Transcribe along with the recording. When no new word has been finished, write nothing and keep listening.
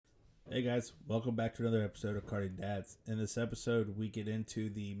Hey guys, welcome back to another episode of Karting Dads. In this episode, we get into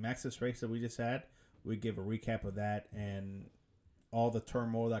the Maxxis race that we just had. We give a recap of that and all the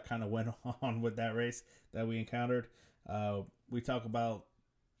turmoil that kind of went on with that race that we encountered. We talk about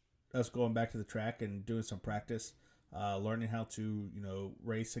us going back to the track and doing some practice, learning how to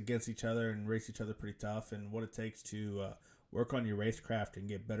race against each other and race each other pretty tough, and what it takes to work on your racecraft and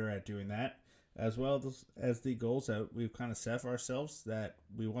get better at doing that, as well as the goals that we've kind of set for ourselves that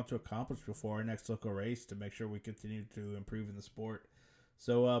we want to accomplish before our next local race to make sure we continue to improve in the sport.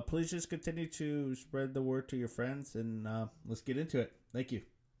 So please just continue to spread the word to your friends, and let's get into it. Thank you.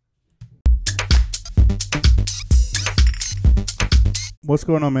 What's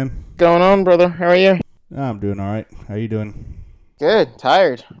going on, man? Going on, brother? How are you? I'm doing all right. How you doing? Good.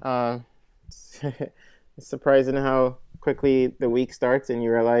 Tired. It's surprising how quickly the week starts and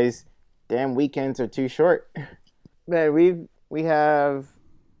you realize, damn, weekends are too short. Man, we have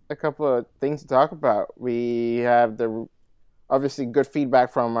a couple of things to talk about. We have the obviously good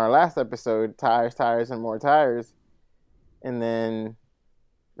feedback from our last episode, tires, and more tires. And then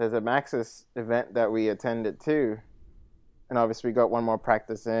there's a Maxxis event that we attended too. And obviously we got one more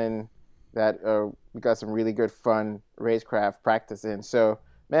practice in that we got some really good fun racecraft practice in. So,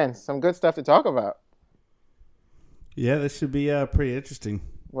 man, some good stuff to talk about. Yeah, this should be pretty interesting.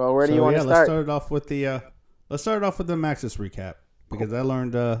 Well, where do you want to start? Let's start off with the Maxxis recap, because I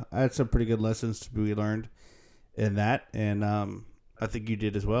learned I had some pretty good lessons to be learned in that, and I think you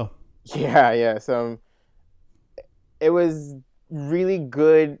did as well. Yeah. So it was really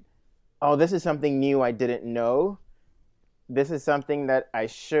good. Oh, this is something new I didn't know. This is something that I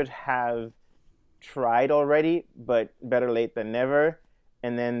should have tried already, but better late than never.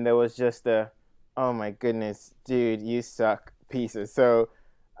 And then there was just oh my goodness, dude, you suck pieces. So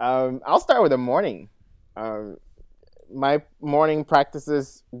I'll start with the morning. My morning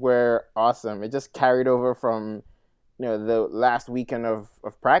practices were awesome. It just carried over from the last weekend of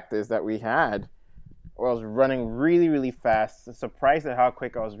practice that we had, where I was running really, really fast. Surprised at how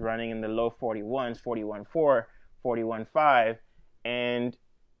quick I was running in the low 41s, 41.4, 41.5, and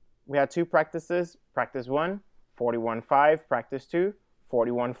we had two practices. Practice 1, 41.5, practice 2,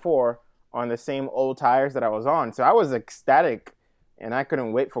 41.4 on the same old tires that I was on. So I was ecstatic, and I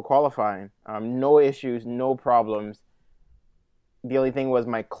couldn't wait for qualifying. No issues, no problems. The only thing was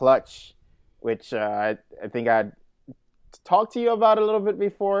my clutch, which I think I'd talked to you about a little bit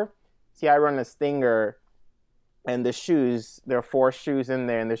before. See, I run a Stinger, and the shoes, there are 4 shoes in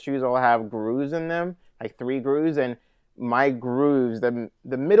there, and the shoes all have grooves in them, like 3 grooves, and my grooves, the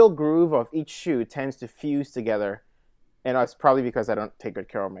middle groove of each shoe tends to fuse together. And it's probably because I don't take good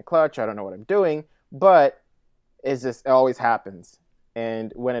care of my clutch. I don't know what I'm doing, but it always happens.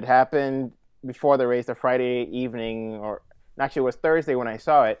 And when it happened before the race, the Friday evening, or actually it was Thursday when I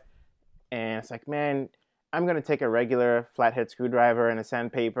saw it, and it's like, man, I'm going to take a regular flathead screwdriver and a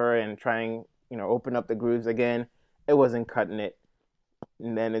sandpaper and try and, open up the grooves again. It wasn't cutting it.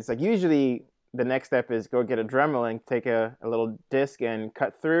 And then it's like, usually the next step is go get a Dremel and take a little disc and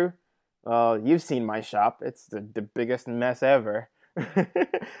cut through. Well, you've seen my shop. It's the biggest mess ever.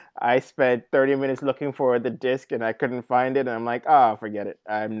 I spent 30 minutes looking for the disc and I couldn't find it. And I'm like, forget it.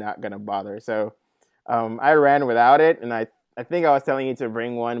 I'm not going to bother. So I ran without it. And I think I was telling you to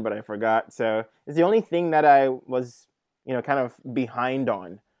bring one, but I forgot. So it's the only thing that I was, kind of behind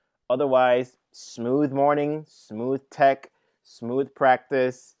on. Otherwise, smooth morning, smooth tech, smooth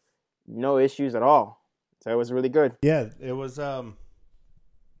practice, no issues at all. So it was really good. Yeah, it was.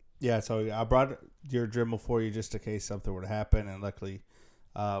 Yeah, so I brought your Dremel for you just in case something would happen, and luckily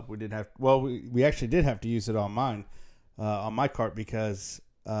we didn't have. Well, we actually did have to use it on mine, on my cart, because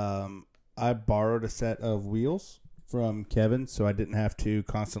I borrowed a set of wheels from Kevin, so I didn't have to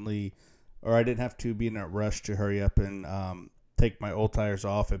constantly, or I didn't have to be in a rush to hurry up and take my old tires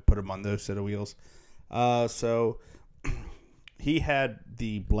off and put them on those set of wheels. So he had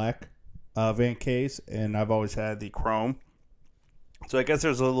the black Van K's, and I've always had the chrome. So I guess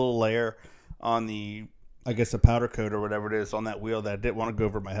there's a little layer on the powder coat or whatever it is on that wheel that I didn't want to go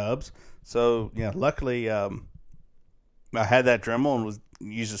over my hubs. So yeah, luckily I had that Dremel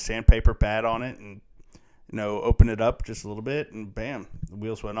and used a sandpaper pad on it and open it up just a little bit, and bam, the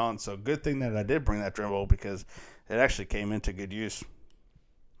wheels went on. So good thing that I did bring that Dremel, because it actually came into good use.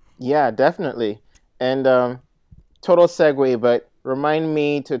 Yeah, definitely. And total segue, but remind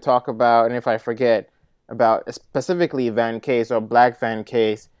me to talk about, and if I forget, about specifically Van Case or black Van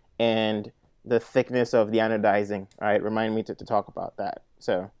Case and the thickness of the anodizing. All right, remind me to talk about that.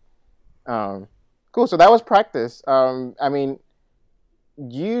 So, cool. So that was practice.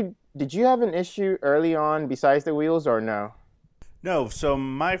 Did you have an issue early on besides the wheels, or no? No, so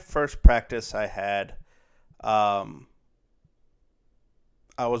my first practice I had, um,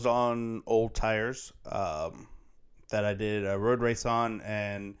 I was on old tires that I did a road race on,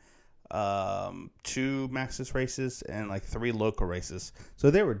 and two Maxxis races and like three local races. So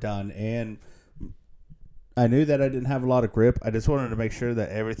they were done, and I knew that I didn't have a lot of grip. I just wanted to make sure that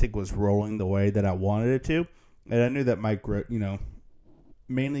everything was rolling the way that I wanted it to, and I knew that my grip,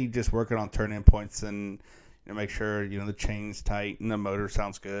 mainly just working on turn-in points and make sure the chain's tight and the motor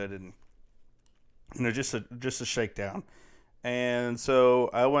sounds good, and just a shakedown. And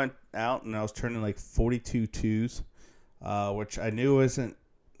so I went out and I was turning like 42 twos, which I knew isn't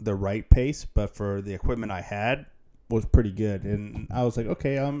the right pace, but for the equipment I had was pretty good. And I was like,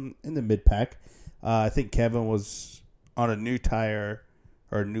 okay, I'm in the mid pack. I think Kevin was on a new tire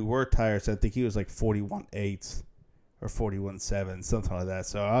or newer tires. So I think he was like 41 eighths or 41 7, something like that.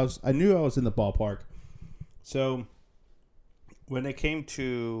 So I knew I was in the ballpark. So when it came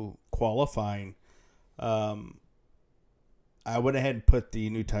to qualifying, I went ahead and put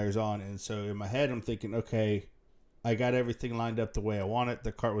the new tires on. And so in my head, I'm thinking, okay, I got everything lined up the way I want it.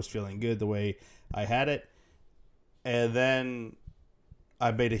 The kart was feeling good the way I had it. And then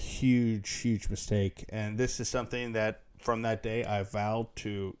I made a huge, huge mistake. And this is something that from that day I vowed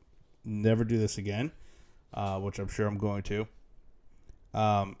to never do this again, which I'm sure I'm going to.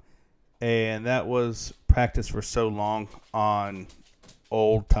 And that was practice for so long on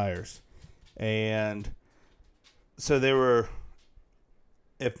old tires. And so they were,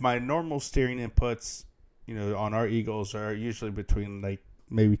 if my normal steering inputs, on our Eagles are usually between like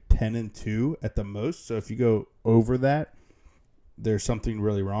maybe 10 and 2 at the most. So if you go over that, there's something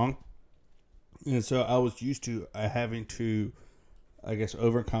really wrong. And so I was used to having to, I guess,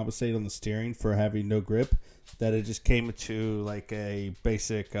 overcompensate on the steering for having no grip, that it just came to like a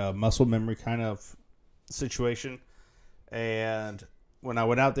basic muscle memory kind of situation. And when I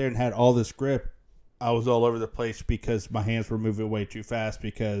went out there and had all this grip, I was all over the place because my hands were moving way too fast,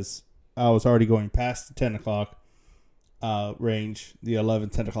 because I was already going past the 10 o'clock range, the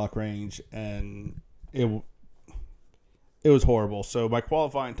 10 o'clock range, and it was horrible. So my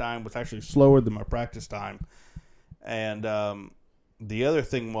qualifying time was actually slower than my practice time. And the other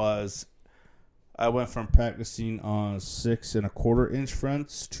thing was, I went from practicing on 6.25-inch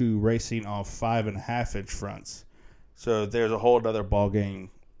fronts to racing on 5.5-inch fronts. So there's a whole other ball game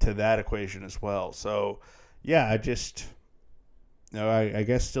to that equation as well. So yeah, I just, I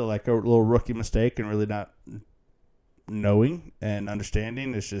guess still like a little rookie mistake and really not knowing and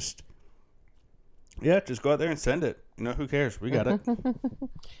understanding. It's just, just go out there and send it. Who cares? We got it.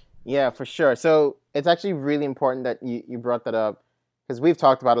 Yeah, for sure. So it's actually really important that you brought that up, because we've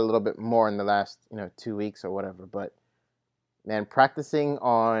talked about it a little bit more in the last 2 weeks or whatever. But man, practicing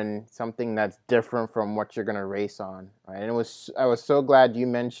on something that's different from what you're gonna race on, right? And I was so glad you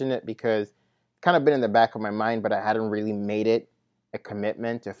mentioned it, because it's kind of been in the back of my mind, but I hadn't really made it a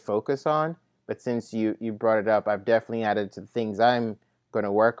commitment to focus on. But since you brought it up, I've definitely added to the things I'm going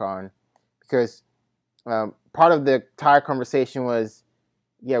to work on, because part of the tire conversation was,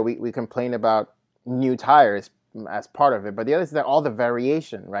 we complain about new tires as part of it, but the other is that all the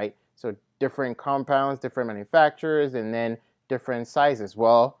variation, right? So different compounds, different manufacturers, and then different sizes.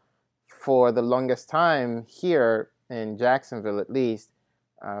 Well, for the longest time here in Jacksonville, at least,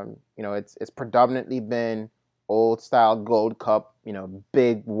 it's predominantly been old style Gold Cup,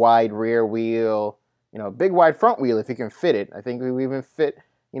 big wide rear wheel, big wide front wheel if you can fit it. I think we even fit,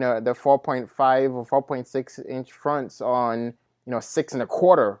 the 4.5 or 4.6 inch fronts on,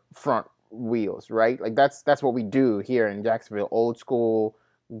 6.25 front wheels, right? Like that's what we do here in Jacksonville, old school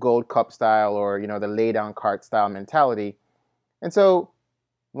Gold Cup style, or, the lay down kart style mentality. And so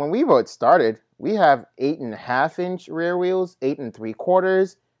when we both started, we have 8.5-inch rear wheels,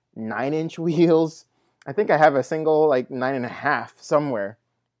 8.75, 9-inch wheels. I think I have a single like 9.5 somewhere.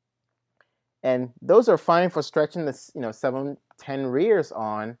 And those are fine for stretching the 710 rears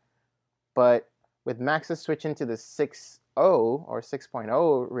on, but with Maxxis switching to the 6.0 or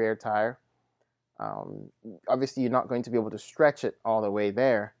 6.0 rear tire, obviously you're not going to be able to stretch it all the way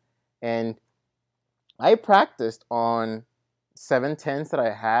there. And I practiced on 710s that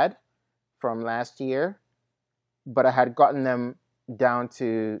I had from last year, but I had gotten them down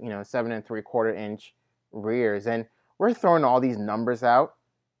to 7.75-inch rears. And we're throwing all these numbers out,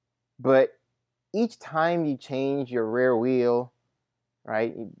 but each time you change your rear wheel,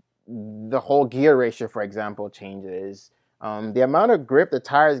 right, the whole gear ratio, for example, changes. The amount of grip the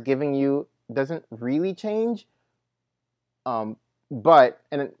tire is giving you doesn't really change, but,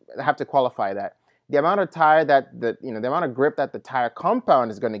 and I have to qualify that, the amount of tire the amount of grip that the tire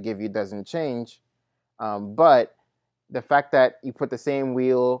compound is going to give you doesn't change, but the fact that you put the same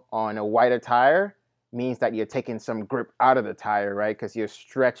wheel on a wider tire means that you're taking some grip out of the tire, right? Because you're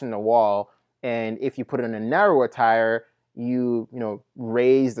stretching the wall. And if you put it in a narrower tire, you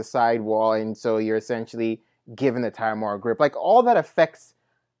raise the sidewall, and so you're essentially giving the tire more grip. Like, all that affects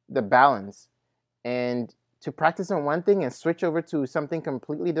the balance. And to practice on one thing and switch over to something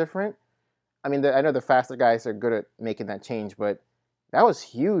completely different, I mean, I know the faster guys are good at making that change, but that was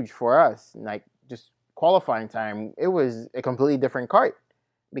huge for us. Like, just qualifying time, it was a completely different kart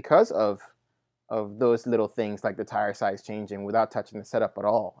because of those little things like the tire size changing without touching the setup at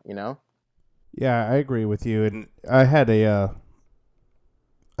all. Yeah, I agree with you, and I had an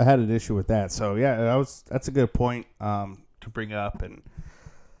issue with that. So yeah, that's a good point to bring up. And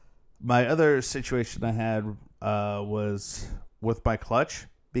my other situation I had was with my clutch,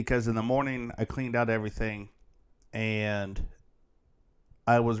 because in the morning I cleaned out everything and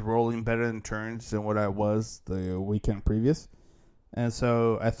I was rolling better in turns than what I was the weekend previous. And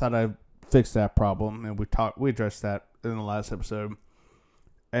so I thought I'd fix that problem, and we addressed that in the last episode.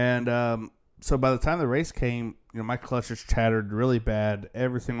 And so by the time the race came, my clutch is chattered really bad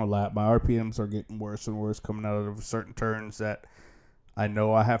every single lap. My RPMs are getting worse and worse coming out of certain turns that I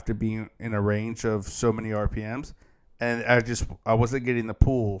know I have to be in a range of so many RPMs, and I wasn't getting the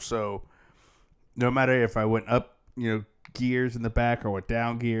pull. So no matter if I went up, gears in the back, or went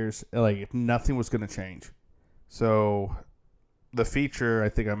down gears, like, nothing was going to change. So the feature, I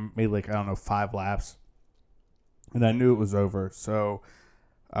think I made 5 laps, and I knew it was over. So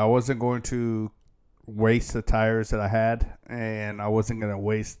I wasn't going to waste the tires that I had, and I wasn't going to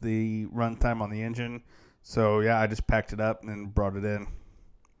waste the runtime on the engine. So yeah, I just packed it up and brought it in.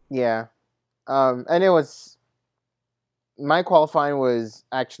 Yeah. And it was, my qualifying was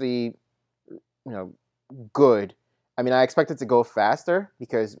actually, good. I mean, I expected to go faster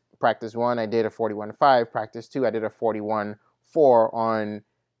because practice 1, I did a 41.5. Practice 2, I did a 41.4 on,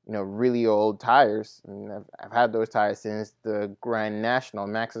 really old tires. I mean, I've had those tires since the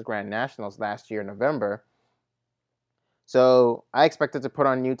Maxxis Grand Nationals last year in November. So I expected to put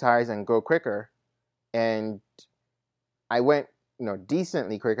on new tires and go quicker. And I went,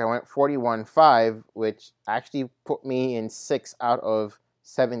 decently quick. I went 41.5, which actually put me in 6 out of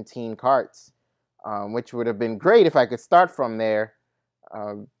 17 karts, which would have been great if I could start from there.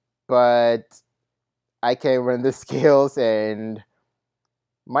 But I came run the scales, and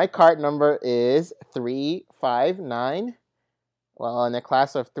my kart number is 359. Well, in a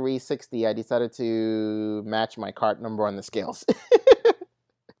class of 360, I decided to match my kart number on the scales.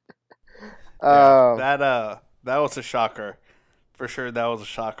 Yeah, that was a shocker. For sure, that was a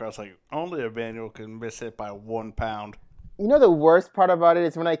shocker. I was like, only a manual can miss it by 1 pound. The worst part about it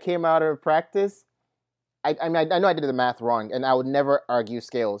is when I came out of practice, I know I did the math wrong, and I would never argue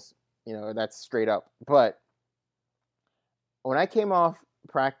scales. That's straight up. But when I came off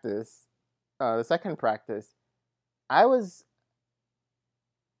practice, the second practice, I was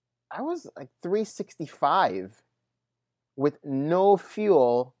like 365 with no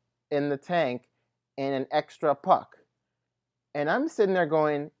fuel in the tank and an extra puck. And I'm sitting there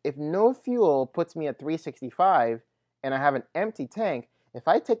going, if no fuel puts me at 365 and I have an empty tank, if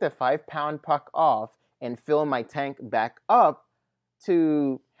I take the 5-pound puck off and fill my tank back up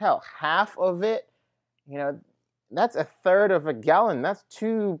to, half of it, that's a third of a gallon. That's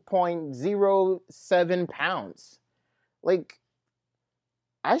 2.07 pounds. Like,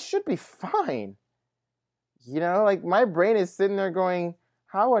 I should be fine. My brain is sitting there going,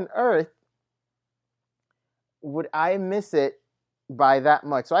 how on earth would I miss it by that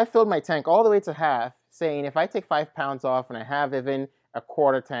much? So I filled my tank all the way to half, saying if I take 5 pounds off and I have even a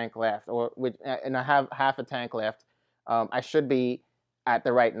quarter tank left, and I have half a tank left, I should be at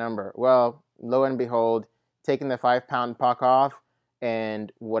the right number. Well, lo and behold, taking the 5-pound puck off,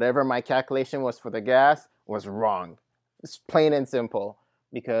 and whatever my calculation was for the gas was wrong. It's plain and simple,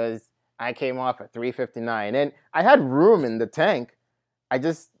 because I came off at 359, and I had room in the tank. I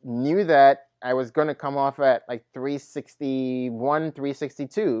just knew that I was going to come off at like 361,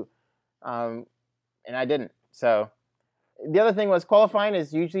 362, and I didn't. So the other thing was, qualifying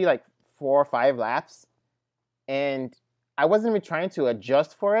is usually like 4 or 5 laps, and I wasn't even trying to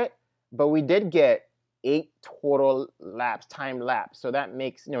adjust for it, but we did get 8 total laps, timed laps. So that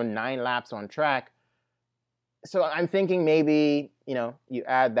makes, 9 laps on track. So I'm thinking maybe, you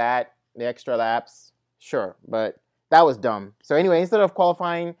add that, the extra laps, sure, but that was dumb. So anyway, instead of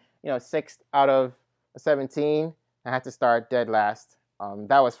qualifying, 6th out of 17, I had to start dead last.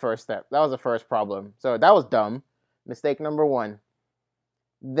 That was first step. That was the first problem. So that was dumb. Mistake number 1.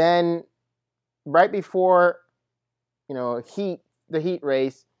 Then right before, the heat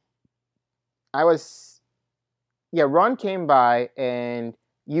race, I was Yeah, Ron came by, and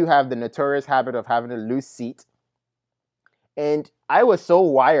you have the notorious habit of having a loose seat. And I was so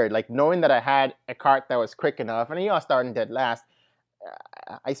wired, like knowing that I had a cart that was quick enough, and starting dead last.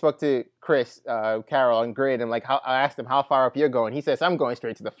 I spoke to Chris Carroll on grid, and like I asked him how far up you're going. He says I'm going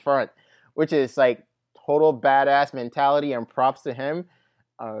straight to the front, which is like total badass mentality, and props to him.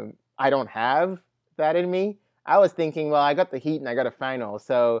 I don't have that in me. I was thinking, well, I got the heat and I got a final,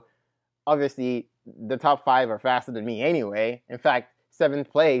 so obviously the top five are faster than me anyway. In fact, seventh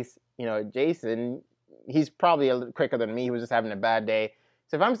place, Jason, he's probably a little quicker than me. He was just having a bad day.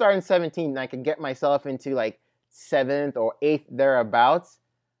 So if I'm starting 17 and I can get myself into like seventh or eighth thereabouts,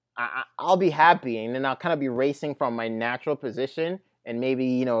 I'll be happy, and then I'll kind of be racing from my natural position. And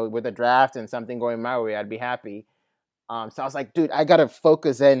maybe with a draft and something going my way, I'd be happy. So I was like, dude, I gotta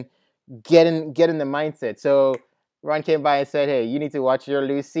focus and get in the mindset. So Ron came by and said, hey, you need to watch your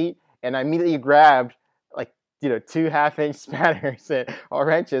loose seat. And I immediately grabbed like 2.5-inch spanners or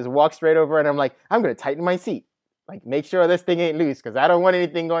wrenches, walked straight over, and I'm like, I'm gonna tighten my seat, like make sure this thing ain't loose because I don't want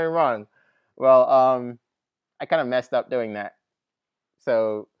anything going wrong. Well, I kind of messed up doing that.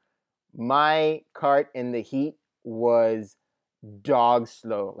 So my cart in the heat was dog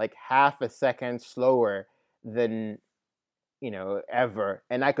slow, like half a second slower than ever,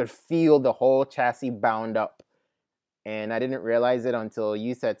 and I could feel the whole chassis bound up. And I didn't realize it until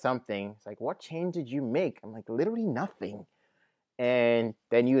you said something. It's like, what change did you make? I'm like, literally nothing. And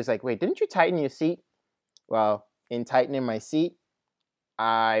then you was like, wait, didn't you tighten your seat? Well, in tightening my seat,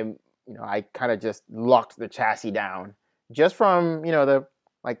 I kind of just locked the chassis down. Just from, the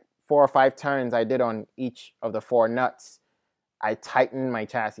like 4 or 5 turns I did on each of the 4 nuts, I tightened my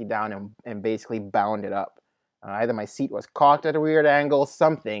chassis down and basically bound it up. Either my seat was cocked at a weird angle,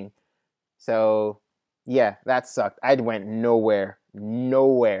 something. So yeah, that sucked. I went nowhere in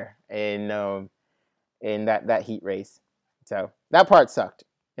that heat race. So that part sucked.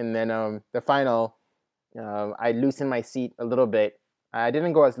 And then the final, I loosened my seat a little bit. I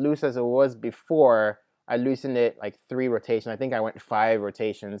didn't go as loose as it was before. I loosened it like 3 rotations. I think I went 5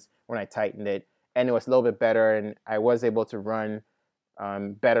 rotations when I tightened it, and it was a little bit better. And I was able to run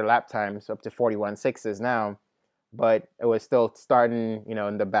better lap times, up to 41.6s now. But it was still starting,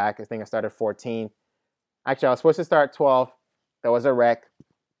 in the back. I think I started 14th. Actually, I was supposed to start 12th. There was a wreck.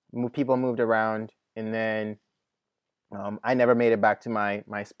 People moved around, and then I never made it back to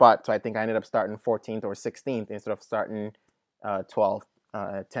my spot. So I think I ended up starting 14th or 16th instead of starting 12th,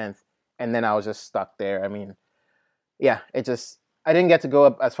 10th. And then I was just stuck there. I mean, yeah, I didn't get to go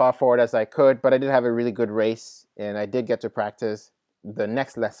up as far forward as I could, but I did have a really good race, and I did get to practice the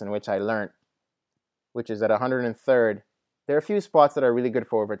next lesson, which I learned, which is at 103rd. There are a few spots that are really good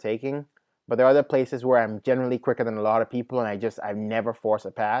for overtaking, but there are other places where I'm generally quicker than a lot of people, and I've never forced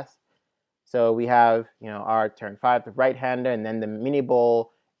a pass. So we have, our turn 5, the right-hander, and then the mini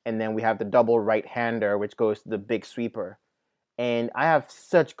bowl, and then we have the double right-hander, which goes to the big sweeper. And I have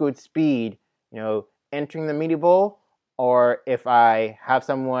such good speed, entering the mini bowl, or if I have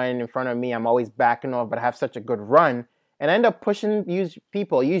someone in front of me, I'm always backing off, but I have such a good run, and I end up pushing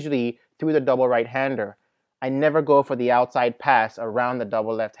people usually through the double right-hander. I never go for the outside pass around the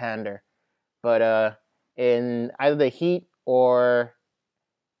double left-hander. But in either the heat or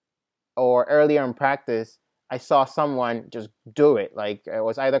earlier in practice, I saw someone just do it. Like it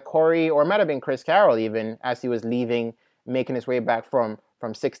was either Corey or it might have been Chris Carroll even, as he was leaving, making his way back from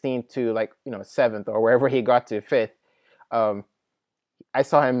 16th to 7th or wherever he got to 5th. I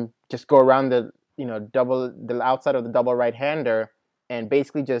saw him just go around the outside of the double right-hander and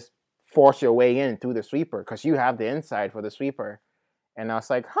basically just force your way in through the sweeper because you have the inside for the sweeper. And I was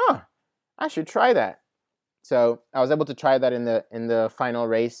like, I should try that. So I was able to try that in the final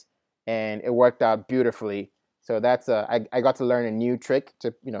race, and it worked out beautifully. So that's I got to learn a new trick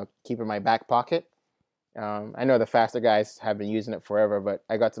to keep in my back pocket. I know the faster guys have been using it forever, but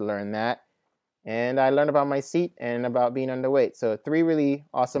I got to learn that, and I learned about my seat and about being underweight. So 3 really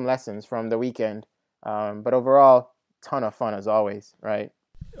awesome lessons from the weekend. But overall, ton of fun as always, right?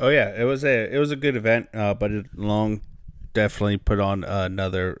 Oh yeah, it was a good event, but Long definitely put on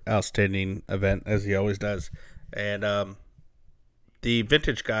another outstanding event as he always does, and the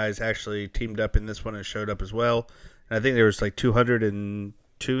vintage guys actually teamed up in this one and showed up as well. And I think there was like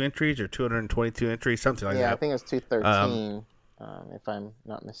 202 entries or 222 entries, something like that. Yeah, I think it was 213, if I'm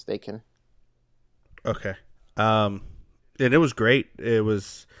not mistaken. Okay, and it was great. It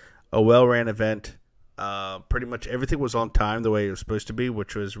was a well-ran event. Pretty much everything was on time the way it was supposed to be,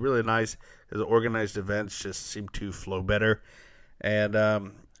 which was really nice because the organized events just seemed to flow better. And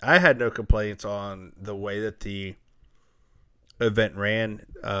I had no complaints on the way that the event ran.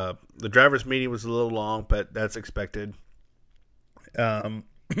 The driver's meeting was a little long, but that's expected.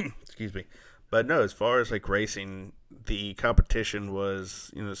 Excuse me. But no, as far as like racing, the competition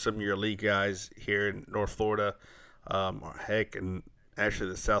was, some of your elite guys here in North Florida, or heck, and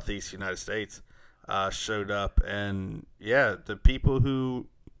actually the Southeast United States, showed up. And yeah, the people who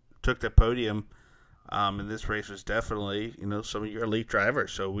took the podium in this race was definitely, some of your elite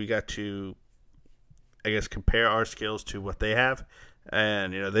drivers. So we got to, I guess, compare our skills to what they have.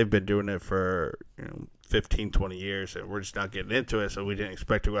 And, they've been doing it for, 15, 20 years, and we're just not getting into it, so we didn't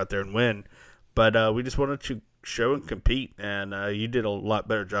expect to go out there and win. But we just wanted to show and compete, and you did a lot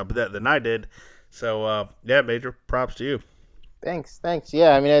better job of that than I did. So, yeah, major props to you. Thanks.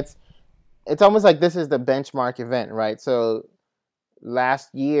 Yeah, I mean, it's almost like this is the benchmark event, right? So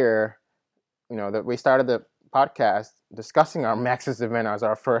last year, that we started the podcast discussing our Maxxis event as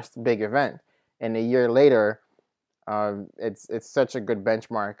our first big event, and a year later, it's such a good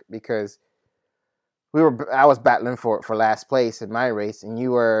benchmark because I was battling for last place in my race, and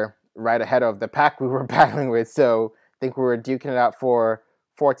you were right ahead of the pack we were battling with. So I think we were duking it out for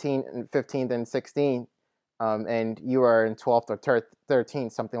 14th and 15th and 16th, and you were in 12th or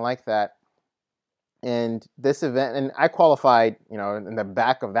 13th, something like that. And this event, and I qualified, in the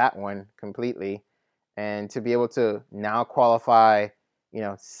back of that one completely, and to be able to now qualify,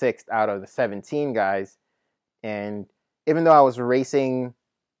 6th out of the 17 guys, and even though I was racing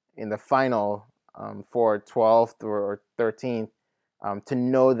in the final for 12th or 13th, to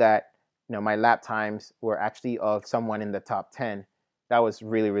know that my lap times were actually of someone in the top 10, that was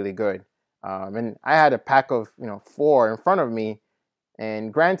really, really good. And I had a pack of 4 in front of me,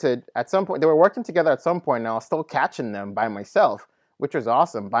 and granted, at some point they were working together at some point, and I was still catching them by myself, which was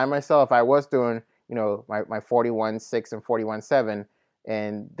awesome. By myself, I was doing my 41.6 and 41.7,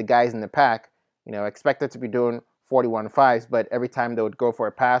 and the guys in the pack expected to be doing 41.5s, but every time they would go for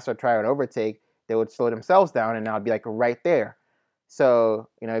a pass or try an overtake, they would slow themselves down, and I'd be like right there. So,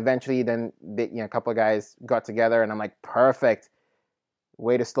 eventually then, a couple of guys got together, and I'm like, perfect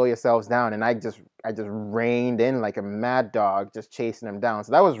way to slow yourselves down. And I just reined in like a mad dog, just chasing them down.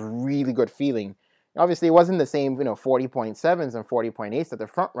 So that was really good feeling. Obviously, it wasn't the same, 40.7s and 40.8s that the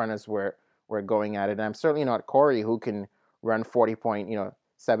front runners were going at it. And I'm certainly not Corey, who can run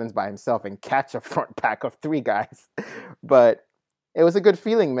 40.7s by himself and catch a front pack of 3 guys. But it was a good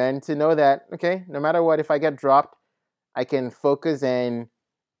feeling, man, to know that, okay, no matter what, if I get dropped, I can focus and,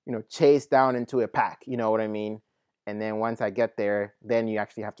 chase down into a pack, you know what I mean? And then once I get there, then you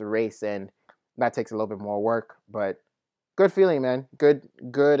actually have to race, and that takes a little bit more work. But good feeling, man. Good,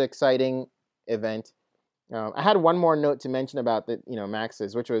 exciting event. I had one more note to mention about the,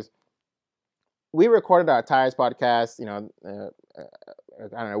 Maxxis, which was we recorded our Tires podcast, I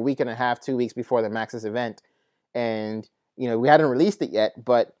don't know, a week and a half, 2 weeks before the Maxxis event. And, we hadn't released it yet,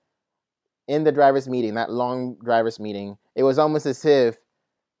 but in the driver's meeting, that long driver's meeting, it was almost as if,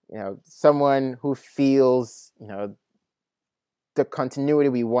 someone who feels, the continuity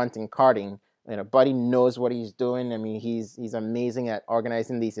we want in karting, Buddy knows what he's doing. I mean, he's amazing at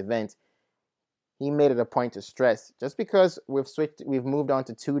organizing these events. He made it a point to stress, just because we've moved on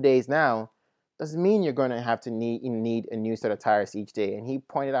to 2 days now, doesn't mean you're going to have to need a new set of tires each day. And he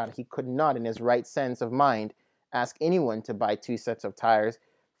pointed out he could not, in his right sense of mind, ask anyone to buy 2 sets of tires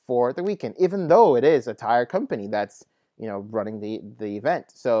for the weekend, even though it is a tire company that's, running the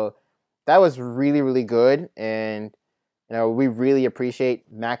event. So that was really, really good. And, we really appreciate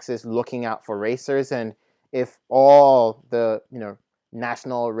Maxxis looking out for racers. And if all the,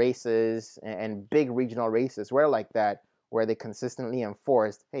 national races and big regional races were like that, where they consistently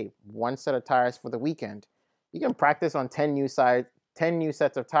enforced, hey, 1 set of tires for the weekend, you can practice on 10 new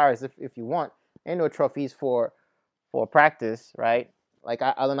sets of tires if you want. Ain't no trophies for practice, right? Like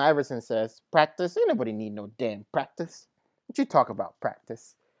Allen Iverson says, practice. Ain't nobody need no damn practice. What you talk about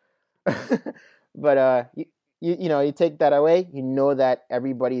practice? But you take that away, that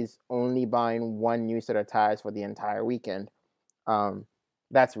everybody's only buying 1 new set of tires for the entire weekend.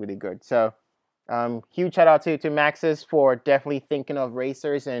 That's really good. So huge shout out to Maxxis for definitely thinking of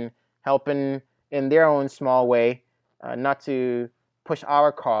racers and helping in their own small way, not to push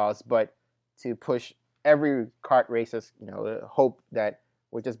our cause, but to push every kart racer's hope that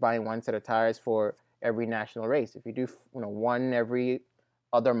we're just buying 1 set of tires for every national race. If you do 1 every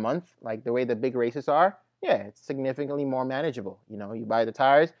other month, like the way the big races are, yeah, it's significantly more manageable. You buy the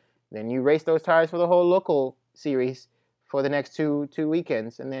tires, then you race those tires for the whole local series for the next two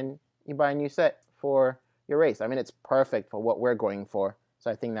weekends, and then you buy a new set for your race. I mean, it's perfect for what we're going for. So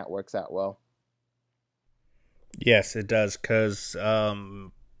I think that works out well. Yes, it does, because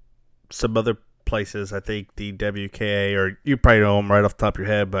some other places. I think the WKA, or you probably know them right off the top of your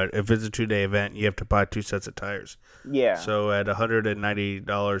head, but if it's a 2-day event, you have to buy 2 sets of tires. Yeah. So at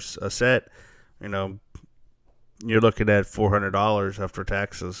 $190 a set, you know, you're looking at $400 after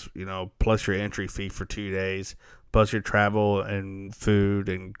taxes, you know, plus your entry fee for 2 days, plus your travel and food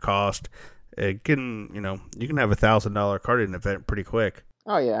and cost. It can, you know, you can have $1,000 karting event pretty quick.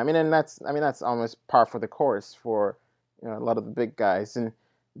 Oh yeah, that's almost par for the course for a lot of the big guys. And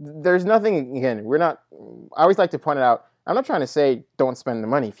there's nothing, again, we're not. I always like to point it out. I'm not trying to say don't spend the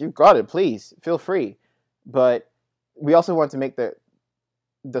money. If you've got it, please feel free. But we also want to make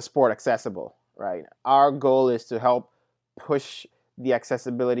the sport accessible, right? Our goal is to help push the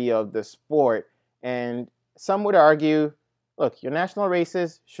accessibility of the sport. And some would argue, look, your national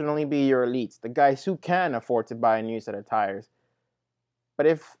races should only be your elites, the guys who can afford to buy a new set of tires. But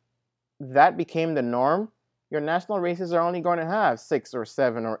if that became the norm, your national races are only going to have 6 or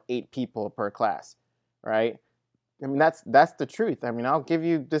 7 or 8 people per class, right? I mean, that's the truth. I mean, I'll give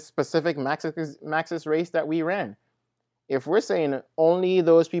you this specific Maxxis race that we ran. If we're saying only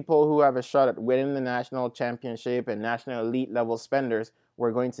those people who have a shot at winning the national championship and national elite level spenders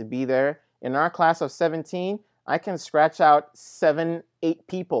were going to be there, in our class of 17, I can scratch out 7, 8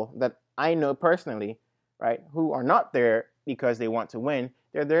 people that I know personally, right, who are not there because they want to win.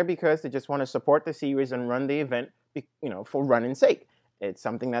 They're there because they just want to support the series and run the event, for running's sake. It's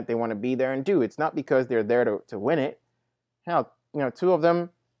something that they want to be there and do. It's not because they're there to win it. Hell, 2 of them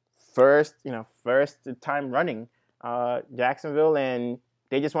first time running Jacksonville, and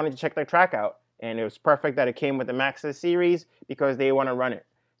they just wanted to check their track out. And it was perfect that it came with the Maxxis series because they want to run it.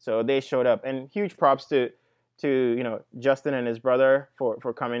 So they showed up. And huge props to Justin and his brother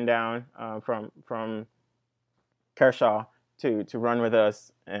for coming down from Kershaw to run with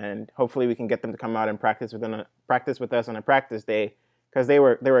us, and hopefully we can get them to come out and practice with us on a practice day, because they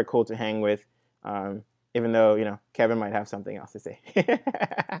were cool to hang with, even though Kevin might have something else to say.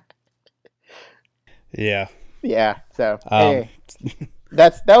 Yeah. So hey,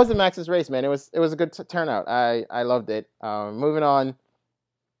 that was the Maxxis race, man. It was a good turnout. I loved it. Moving on.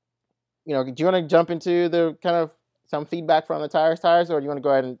 Do you want to jump into the kind of some feedback from the tires, or do you want to go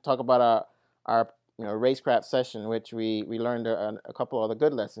ahead and talk about our racecraft session, which we learned a couple other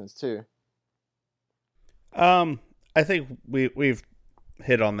good lessons too? I think we've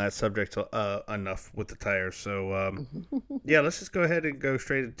hit on that subject enough with the tires. So yeah, let's just go ahead and go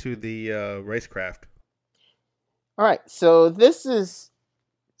straight into the racecraft. All right. So this is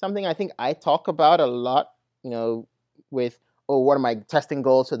something I think I talk about a lot, with, what are my testing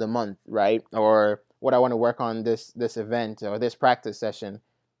goals for the month, right? Or what I want to work on this event or this practice session.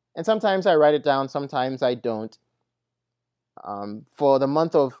 And sometimes I write it down, sometimes I don't. For the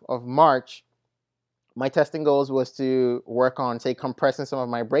month of March, my testing goals was to work on, say, compressing some of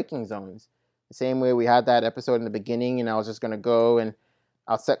my braking zones. The same way we had that episode in the beginning, and I was just going to go and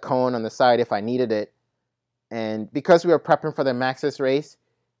I'll set cone on the side if I needed it. And because we were prepping for the Maxxis race,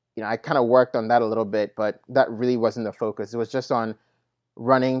 I kind of worked on that a little bit, but that really wasn't the focus. It was just on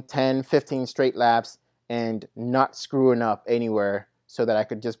running 10, 15 straight laps and not screwing up anywhere, so that I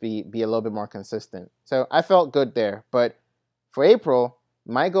could just be a little bit more consistent. So I felt good there. But for April,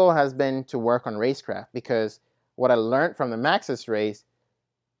 my goal has been to work on racecraft, because what I learned from the Maxxis race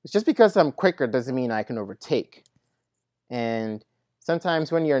is just because I'm quicker doesn't mean I can overtake. And sometimes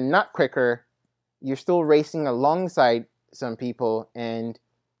when you're not quicker, you're still racing alongside some people, and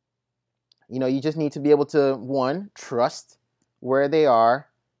you just need to be able to, one, trust where they are,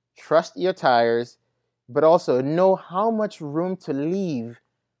 trust your tires, but also know how much room to leave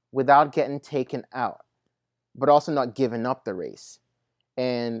without getting taken out, but also not giving up the race.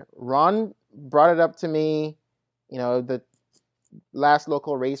 And Ron brought it up to me, the last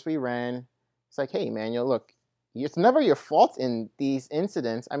local race we ran. It's like, hey, man, look, it's never your fault in these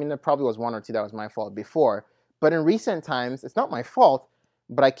incidents. I mean, there probably was 1 or 2 that was my fault before, but in recent times, it's not my fault,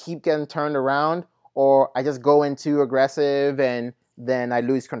 but I keep getting turned around, or I just go in too aggressive and then I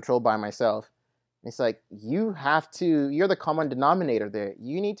lose control by myself. It's like, you're the common denominator there.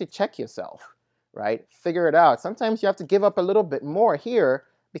 You need to check yourself, right? Figure it out. Sometimes you have to give up a little bit more here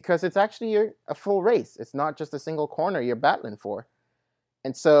because it's actually a full race. It's not just a single corner you're battling for.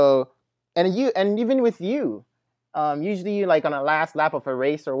 And so, and even with you, usually like on a last lap of a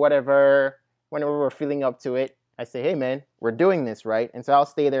race or whatever, whenever we're feeling up to it, I say, hey man, we're doing this, right? And so I'll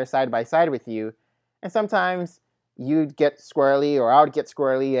stay there side by side with you. And sometimes you'd get squirrely, or I would get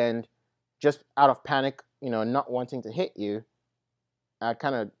squirrely, and just out of panic, not wanting to hit you, I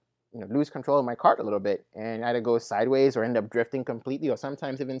kind of, lose control of my cart a little bit, and either go sideways or end up drifting completely, or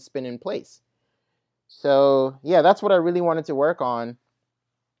sometimes even spin in place. So yeah, that's what I really wanted to work on.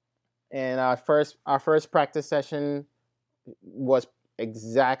 And our first practice session was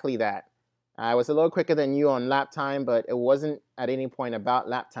exactly that. I was a little quicker than you on lap time, but it wasn't at any point about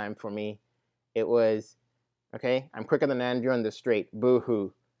lap time for me. It was, okay, I'm quicker than Andrew on the straight. Boo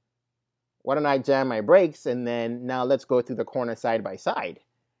hoo. Why don't I jam my brakes, and then now let's go through the corner side by side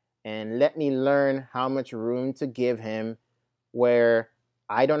and let me learn how much room to give him where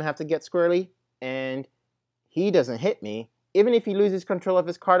I don't have to get squirrely and he doesn't hit me. Even if he loses control of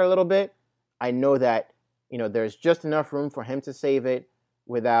his cart a little bit, I know that, there's just enough room for him to save it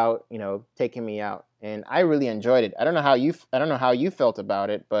without, taking me out. And I really enjoyed it. I don't know how you felt about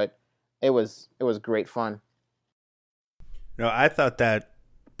it, but it was great fun. I thought that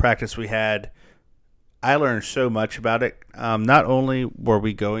practice we had, I learned so much about it. Not only were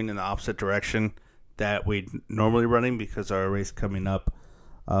we going in the opposite direction that we normally running because our race coming up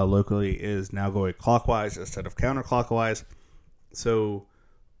locally is now going clockwise instead of counterclockwise. So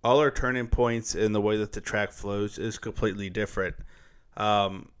all our turning points and the way that the track flows is completely different.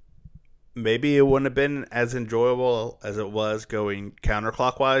 Maybe it wouldn't have been as enjoyable as it was going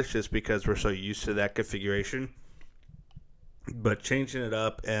counterclockwise just because we're so used to that configuration. But changing it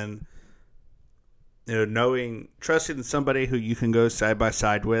up and trusting somebody who you can go side by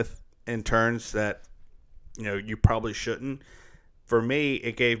side with in turns that you probably shouldn't. For me,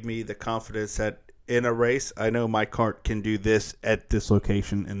 it gave me the confidence that in a race, I know my cart can do this at this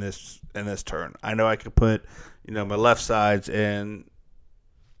location in this turn. I know I could put my left sides and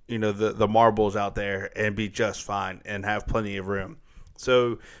the marbles out there and be just fine and have plenty of room.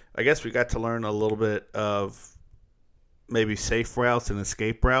 So I guess we got to learn a little bit of maybe safe routes and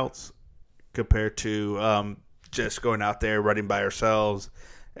escape routes compared to just going out there running by ourselves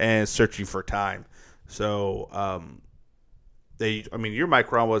and searching for time. So your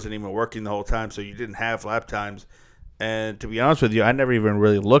micron wasn't even working the whole time, so you didn't have lap times. And to be honest with you, I never even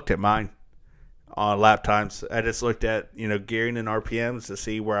really looked at mine on lap times. I just looked at gearing and RPMs to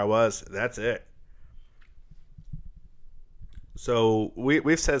see where I was. That's it. So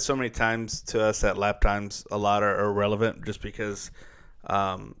we've said so many times to us that lap times a lot are irrelevant just because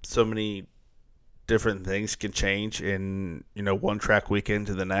so many different things can change in one track weekend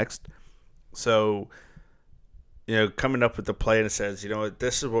to the next. So coming up with the plan that says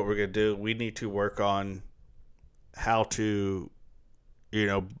this is what we're gonna do. We need to work on how to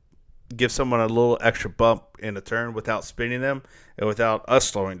give someone a little extra bump in a turn without spinning them and without us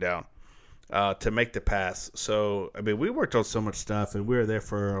slowing down. To make the pass. So, we worked on so much stuff, and we were there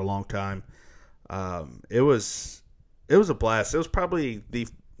for a long time. It was a blast. It was probably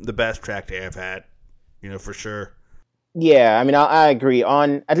the best track day I've had, for sure. Yeah, I agree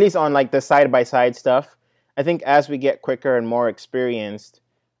on at least on like the side by side stuff. I think as we get quicker and more experienced,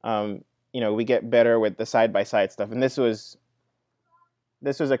 we get better with the side by side stuff. And this was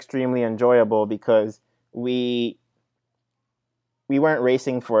extremely enjoyable because we weren't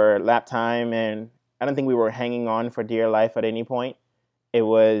racing for lap time, and I don't think we were hanging on for dear life at any point. It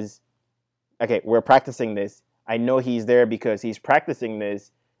was, okay, we're practicing this. I know he's there because he's practicing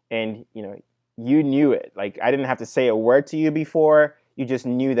this, and you knew it. Like, I didn't have to say a word to you before. You just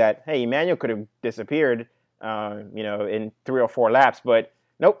knew that, hey, Emmanuel could have disappeared, in 3 or 4 laps, but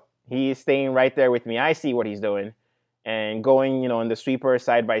nope, he's staying right there with me. I see what he's doing, and going, in the sweeper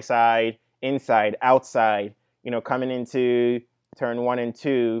side by side, inside, outside, coming into turn 1 and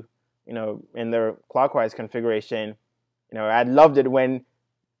 2, in the clockwise configuration. I loved it when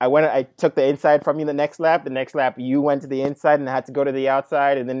I took the inside from you the next lap. The next lap you went to the inside and I had to go to the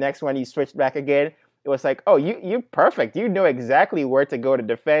outside, and the next one you switched back again. It was like, oh, you're perfect. You know exactly where to go to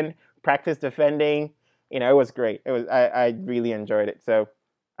defend, practice defending. It was great. I really enjoyed it. So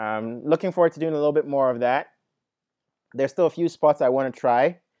looking forward to doing a little bit more of that. There's still a few spots I want to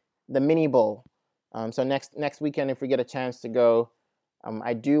try. The mini bowl. So next weekend, if we get a chance to go,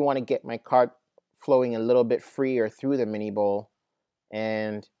 I do want to get my cart flowing a little bit freer through the mini bowl,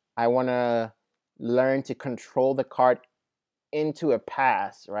 and I want to learn to control the cart into a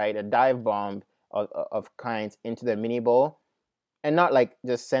pass, right? A dive bomb of kinds into the mini bowl, and not like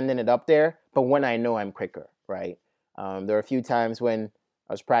just sending it up there, but when I know I'm quicker, right? There were a few times when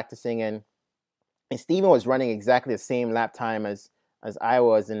I was practicing and Steven was running exactly the same lap time as I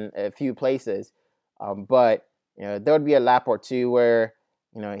was in a few places. But there would be a lap or two where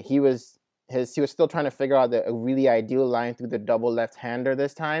he was still trying to figure out a really ideal line through the double left-hander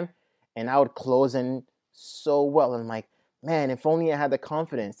this time, and I would close in so well. And I'm like, man, if only I had the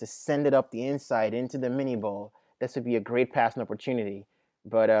confidence to send it up the inside into the mini bowl, this would be a great passing opportunity.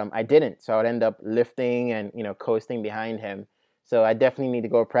 But I didn't, so I would end up lifting and coasting behind him. So I definitely need to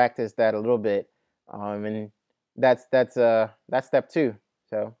go practice that a little bit, and that's step 2.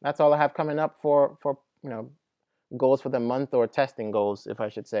 So that's all I have coming up for goals for the month, or testing goals, if I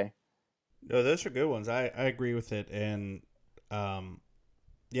should say. No, those are good ones. I agree with it. And um,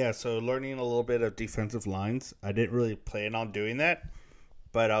 yeah, so learning a little bit of defensive lines. I didn't really plan on doing that,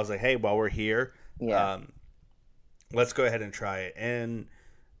 but I was like, hey, while we're here, Yeah, um, let's go ahead and try it. And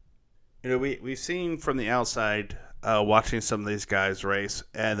we've seen from the outside, watching some of these guys race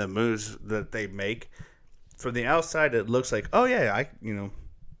and the moves that they make. From the outside, it looks like, oh yeah,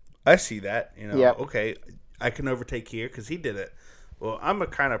 I see that. yep, Okay, I can overtake here because he did it. Well, I'm a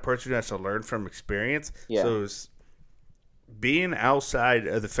kind of person who has to learn from experience. yeah, So being outside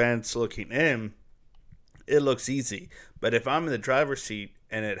of the fence looking in, it looks easy. But if I'm in the driver's seat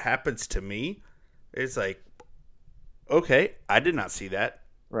and it happens to me, it's like, okay, I did not see that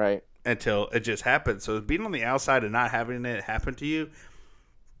right, until it just happened. So being on the outside and not having it happen to you,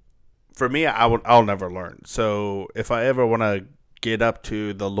 for me, I'll never learn. So if I ever want to get up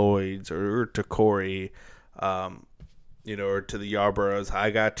to the Lloyds or to Corey, um, or to the Yarboroughs,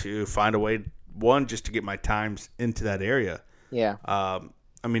 I got to find a way, one, just to get my times into that area. yeah,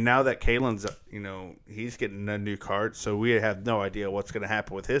 I mean, now that Kalen's, he's getting a new cart, so we have no idea what's going to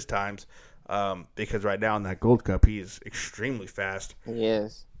happen with his times, because right now in that Gold Cup, he is extremely fast. he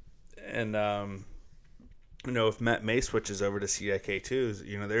is. And, if Matt May switches over to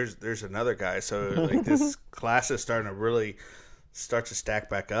CIK2, there's another guy. So, like, this class is starting to really start to stack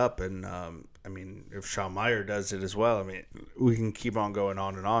back up. And, I mean, if Sean Meyer does it as well, I mean, we can keep on going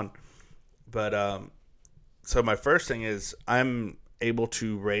on and on. But, so my first thing is I'm able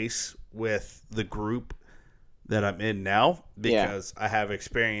to race with the group that I'm in now because I have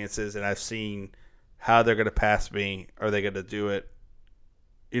experiences and I've seen how they're going to pass me. Are they going to do it,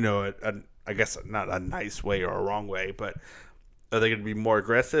 I guess not a nice way or a wrong way, but are they going to be more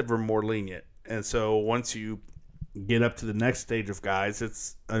aggressive or more lenient? And so once you get up to the next stage of guys,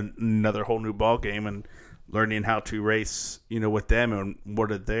 it's another whole new ball game, and learning how to race, with them and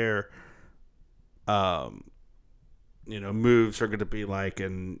what are their, moves are going to be like.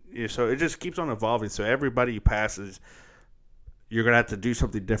 And so it just keeps on evolving. So everybody you passes, you're going to have to do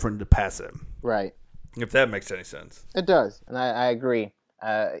something different to pass them. Right. If that makes any sense. It does, and I agree.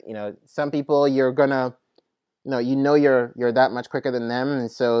 Some people you're gonna, you're that much quicker than them,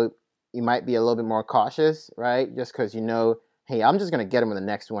 and so you might be a little bit more cautious, right? Just because hey, I'm just gonna get him in the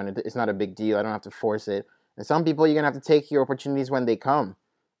next one. It's not a big deal. I don't have to force it. And some people you're gonna have to take your opportunities when they come,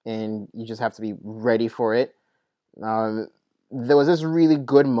 and you just have to be ready for it. There was this really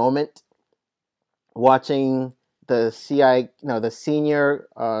good moment watching the the senior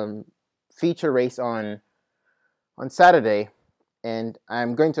feature race on Saturday. And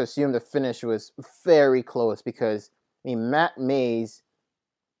I'm going to assume the finish was very close because, Matt Mays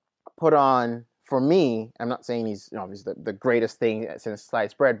put on, for me, I'm not saying he's obviously the greatest thing since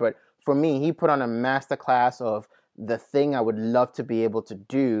sliced bread, but for me, he put on a masterclass of the thing I would love to be able to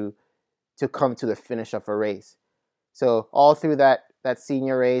do to come to the finish of a race. So all through that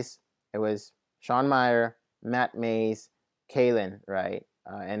senior race, it was Sean Meyer, Matt Mays, Kalen, right?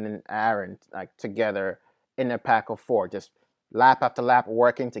 And then Aaron, like together in a pack of four, just lap after lap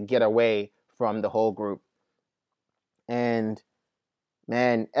working to get away from the whole group. And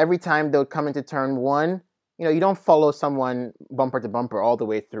man, every time they would come into turn one, you don't follow someone bumper to bumper all the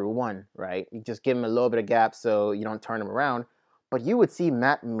way through one, right? You just give them a little bit of gap so you don't turn them around. But you would see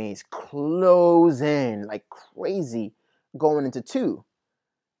Matt Mays close in like crazy going into two.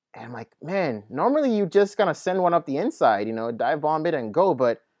 And I'm like, man, normally you just gonna send one up the inside, dive bomb it and go.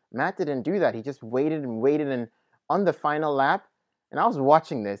 But Matt didn't do that. He just waited and waited, and on the final lap, and I was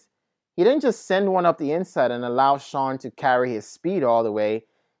watching this, he didn't just send one up the inside and allow Sean to carry his speed all the way.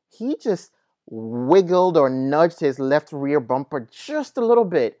 He just wiggled or nudged his left rear bumper just a little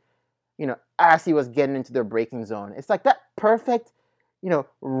bit, as he was getting into the braking zone. It's like that perfect,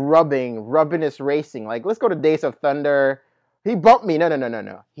 rubbing is racing. Like, let's go to Days of Thunder. He bumped me.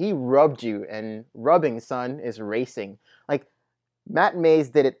 No. He rubbed you, and rubbing, son, is racing. Like, Matt Mays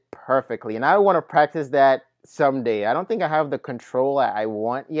did it perfectly, and I want to practice that someday. I don't think I have the control I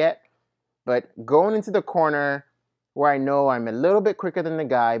want yet, but going into the corner where I know I'm a little bit quicker than the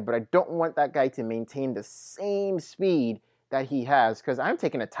guy, but I don't want that guy to maintain the same speed that he has, because I'm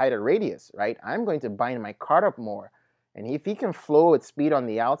taking a tighter radius, right? I'm going to bind my cart up more, and if he can flow with speed on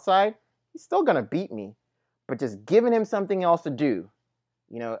the outside, he's still going to beat me. But just giving him something else to do,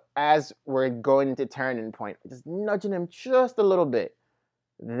 as we're going into turning point, just nudging him just a little bit,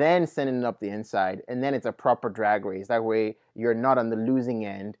 then sending it up the inside, and then it's a proper drag race. That way you're not on the losing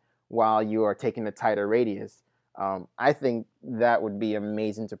end while you are taking a tighter radius. I think that would be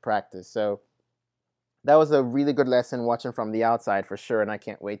amazing to practice. So that was a really good lesson watching from the outside for sure, and I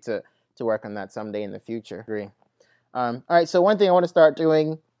can't wait to work on that someday in the future. Agree. All right, so one thing I want to start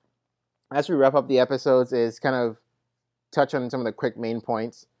doing as we wrap up the episodes is kind of touch on some of the quick main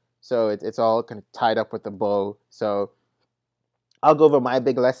points. So it's all kind of tied up with the bow. So I'll go over my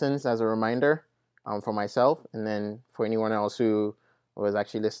big lessons as a reminder for myself, and then for anyone else who was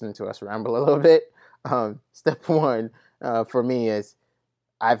actually listening to us ramble a little bit. Step one for me is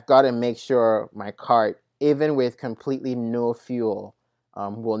I've got to make sure my cart, even with completely no fuel,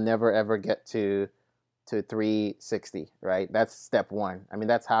 will never ever get to 360, right? That's step one. I mean,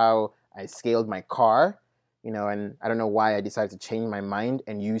 that's how I scaled my car, and I don't know why I decided to change my mind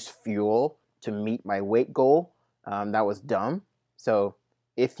and use fuel to meet my weight goal. That was dumb. So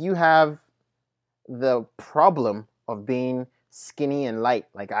if you have the problem of being skinny and light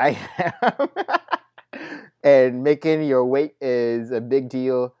like I am, and making your weight is a big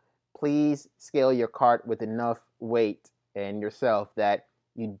deal, please scale your cart with enough weight and yourself that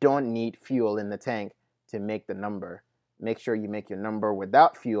you don't need fuel in the tank to make the number. Make sure you make your number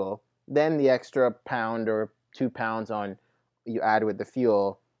without fuel. Then the extra pound or 2 pounds on you add with the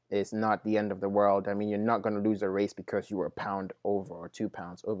fuel is not the end of the world. I mean, you're not going to lose a race because you were a pound over or 2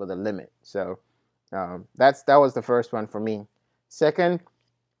 pounds over the limit. So that was the first one for me. Second,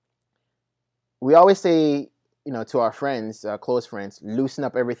 we always say, to our friends, close friends, loosen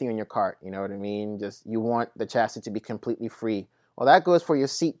up everything in your cart. You know what I mean? Just you want the chassis to be completely free. Well, that goes for your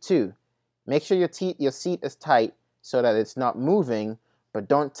seat too. Make sure your seat is tight so that it's not moving, but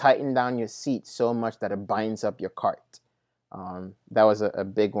don't tighten down your seat so much that it binds up your cart. That was a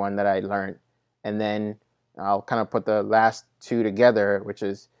big one that I learned. And then I'll kind of put the last two together, which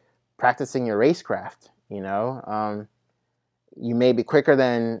is practicing your racecraft. You may be quicker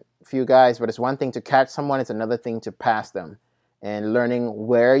than a few guys, but it's one thing to catch someone, it's another thing to pass them. And learning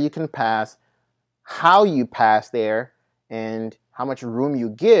where you can pass, how you pass there, and how much room you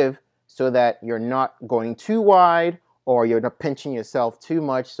give so that you're not going too wide or you're not pinching yourself too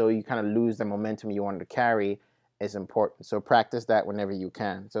much so you kind of lose the momentum you wanted to carry is important. So practice that whenever you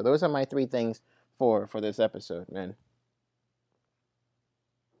can. So those are my 3 things for this episode, man.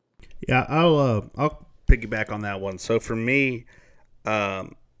 Yeah, I'll piggyback on that one. So for me, I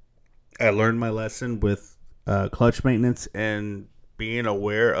learned my lesson with clutch maintenance and being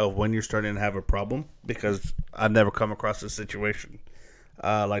aware of when you're starting to have a problem, because I've never come across a situation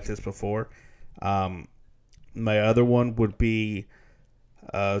like this before. My other one would be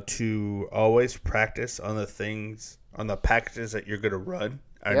to always practice on the packages that you're going to run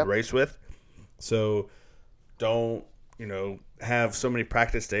and race with. So don't, have so many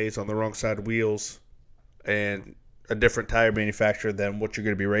practice days on the wrong side of wheels and a different tire manufacturer than what you're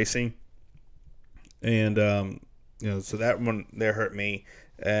going to be racing. And, so that one there hurt me.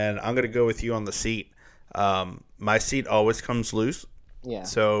 And I'm going to go with you on the seat. My seat always comes loose. Yeah.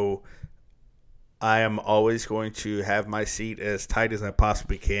 So I am always going to have my seat as tight as I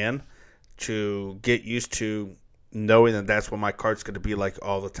possibly can to get used to knowing that that's what my cart's going to be like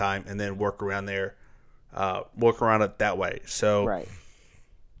all the time, and then work around it that way. So right.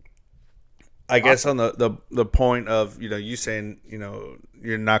 I guess on the point of, you saying,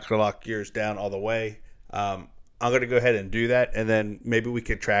 you're not going to lock yours down all the way. I'm going to go ahead and do that. And then maybe we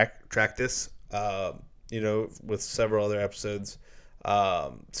could track this, with several other episodes.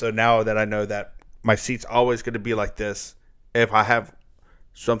 So now that I know that my seat's always going to be like this, if I have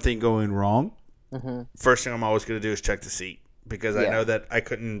something going wrong, first thing I'm always going to do is check the seat, because I know that I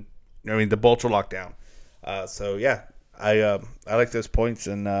couldn't, the bolts are locked down. So yeah, I like those points,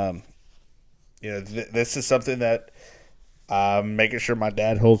 and this is something that I'm making sure my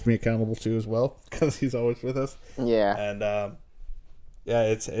dad holds me accountable to as well, because he's always with us. Yeah. And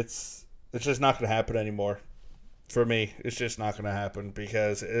it's just not going to happen anymore. For me, it's just not going to happen,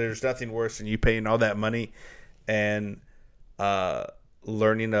 because there's nothing worse than you paying all that money and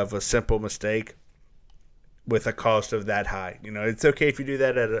learning of a simple mistake with a cost of that high. It's okay if you do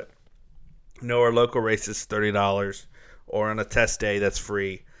that at our local race is $30, or on a test day that's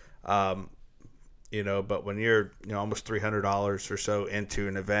free. But when you're almost $300 or so into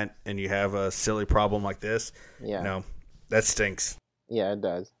an event and you have a silly problem like this, that stinks. Yeah, it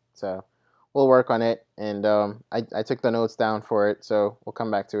does. So we'll work on it, and I took the notes down for it, so we'll come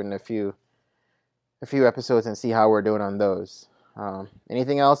back to it in a few episodes and see how we're doing on those.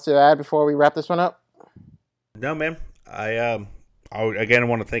 Anything else to add before we wrap this one up? No, man. I again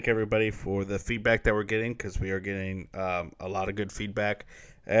want to thank everybody for the feedback that we're getting, because we are getting a lot of good feedback,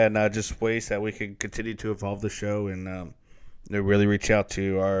 and just ways that we can continue to evolve the show and really reach out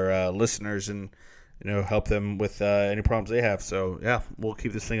to our listeners and help them with any problems they have. So yeah, we'll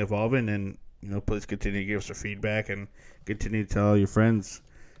keep this thing evolving, and please continue to give us your feedback and continue to tell all your friends.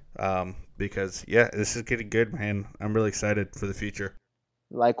 Because this is getting good, man. I'm really excited for the future.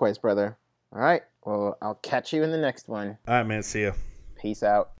 Likewise, brother. All right. Well, I'll catch you in the next one. All right, man. See ya. Peace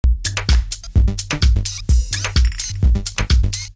out.